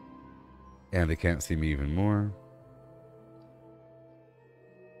 And they can't see me even more.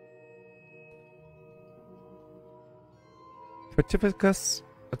 Fortificus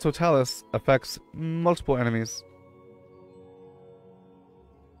Totalis affects multiple enemies.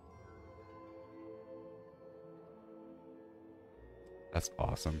 That's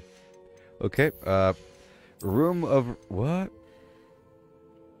awesome. Okay, Room of... what?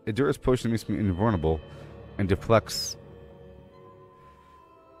 Endurance potion makes me invulnerable and deflects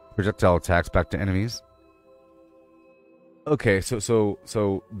projectile attacks back to enemies. Okay,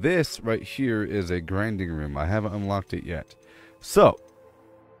 so this right here is a grinding room. I haven't unlocked it yet. So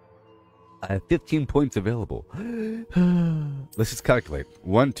I have 15 points available. Let's just calculate.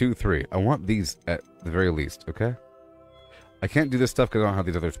 1, 2, 3. I want these at the very least, okay? I can't do this stuff because I don't have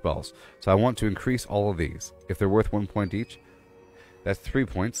these other spells. So I want to increase all of these. If they're worth 1 point each, that's 3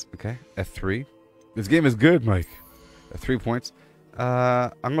 points, okay? At 3. This game is good, Mike. At 3 points.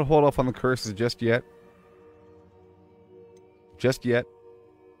 I'm going to hold off on the curses just yet. Just yet.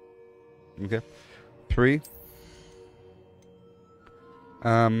 Okay. 3.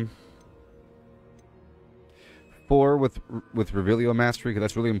 4 with Revelio Mastery, because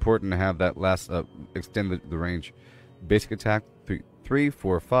that's really important to have that last, extend the range. Basic attack, 3,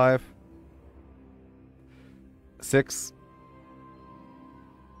 4, 5. 6.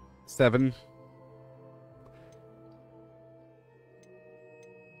 7.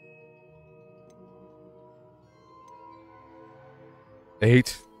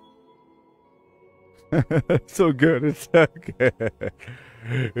 8. So good. It's so good.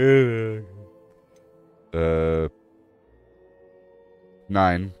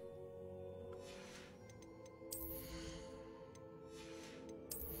 9.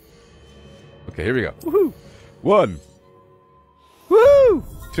 Okay, here we go. Woohoo! 1. Woo!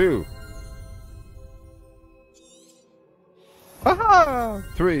 2. Ha-ha!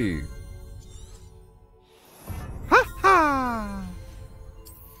 3. Ha-ha!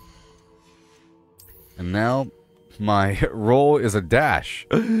 And now, my roll is a dash.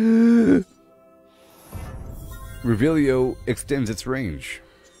 Revelio extends its range.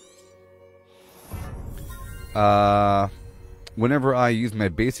 Whenever I use my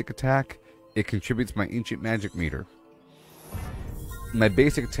basic attack, it contributes my ancient magic meter. My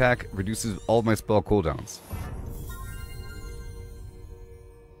basic attack reduces all of my spell cooldowns.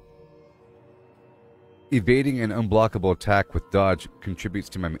 Evading an unblockable attack with dodge contributes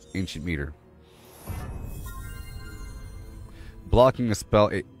to my ancient meter. Blocking a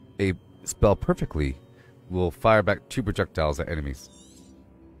spell perfectly will fire back 2 projectiles at enemies.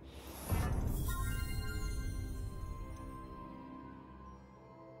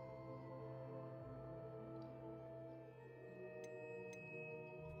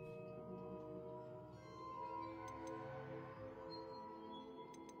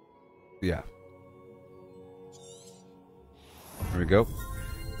 Yeah. There we go.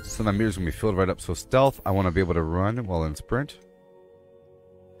 So my meter's gonna be filled right up. So stealth, I want to be able to run while in sprint.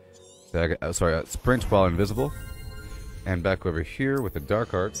 Sprint while invisible. And back over here with the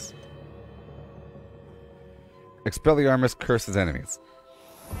dark arts. Expelliarmus curses enemies.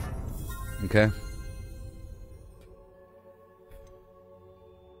 Okay.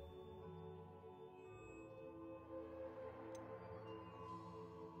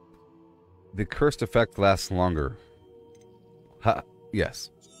 The cursed effect lasts longer. Ha, yes.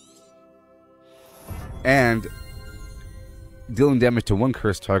 And dealing damage to one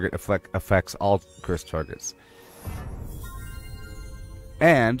cursed target affects all cursed targets.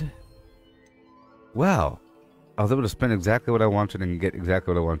 And wow, I was able to spend exactly what I wanted and get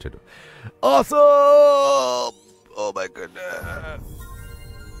exactly what I wanted. Awesome! Oh my goodness.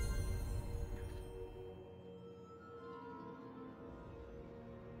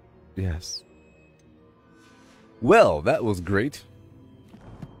 Yes. Well, that was great.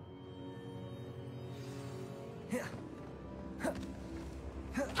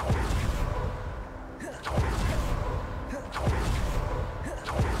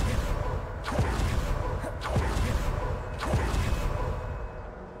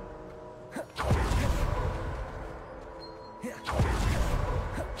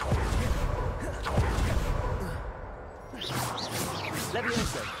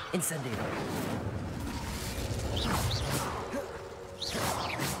 Incendio.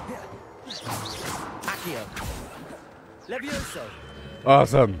 Accio. Levioso.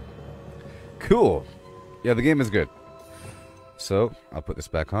 Awesome. Cool. Yeah, the game is good. So, I'll put this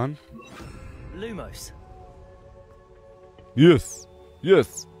back on. Lumos. Yes.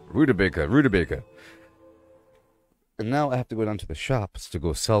 Yes. Rutabaga. And now I have to go down to the shops to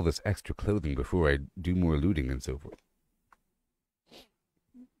go sell this extra clothing before I do more looting and so forth.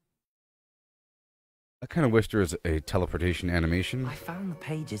 I kind of wish there was a teleportation animation. I found the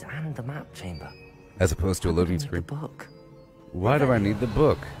pages and the map chamber. As opposed to a loading screen. The book. Why do I need the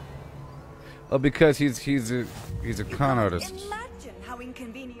book? Oh, because he's a con artist. Imagine how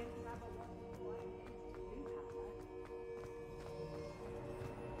inconvenient.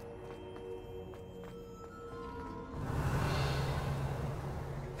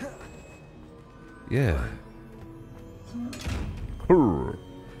 Yeah.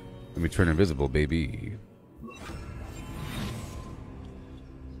 Let me turn invisible, baby.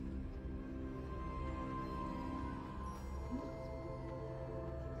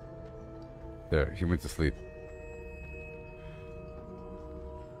 There, he went to sleep.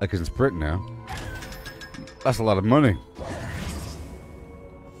 I can sprint now. That's a lot of money.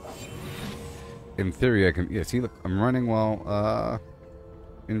 In theory, I can... Yeah, see, look, I'm running while,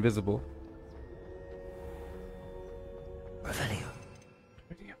 invisible. Revelio.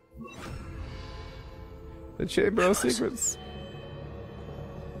 The Chamber of Secrets.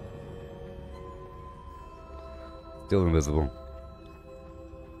 Still invisible.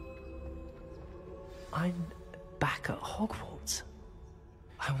 I'm back at Hogwarts.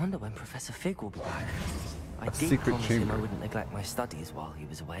 I wonder when Professor Fig will be back. I did promise him I wouldn't neglect my studies while he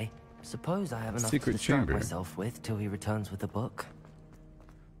was away. Suppose I have enough to distract myself with till he returns with the book.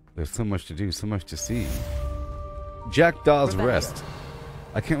 There's so much to do, so much to see. Jackdaw's Rest.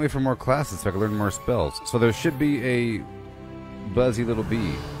 I can't wait for more classes so I can learn more spells. So there should be a buzzy little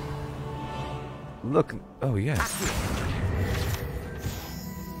bee. Look. Oh, yes.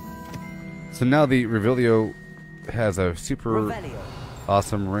 So now the Revelio has a super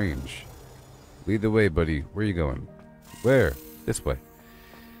awesome range. Lead the way, buddy. Where are you going? Where? This way.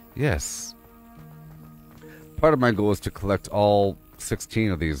 Yes. Part of my goal is to collect all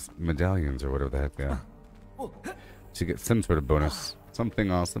 16 of these medallions, or whatever the heck they are. To get some sort of bonus.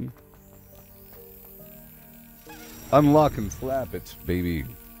 Something awesome. Unlock and slap it, baby.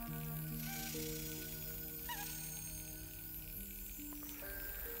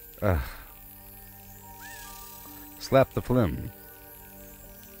 Slap the flim.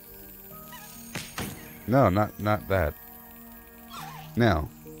 No, not that. Now.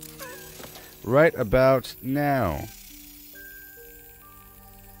 Right about now.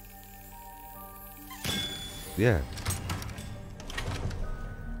 Yeah.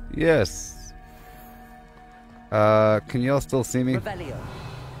 Yes. Can you all still see me?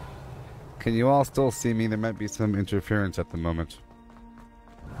 Can you all still see me? There might be some interference at the moment.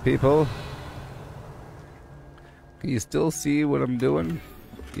 People? Can you still see what I'm doing?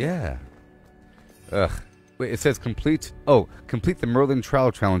 Yeah. Ugh. Wait, it says complete... Oh, complete the Merlin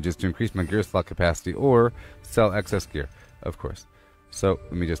trial challenges to increase my gear slot capacity or sell excess gear. Of course. So,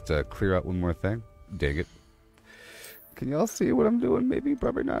 let me just clear out one more thing. Dang it. Can y'all see what I'm doing? Maybe,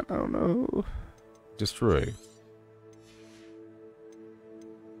 probably not. I don't know. Destroy.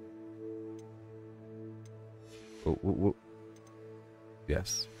 Oh.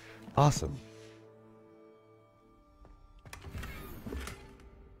 Yes. Awesome.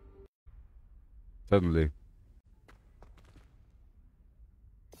 Suddenly.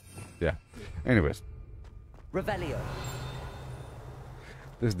 Yeah. Anyways. Revelio.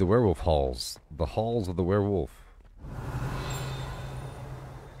 This is the werewolf halls. The halls of the werewolf.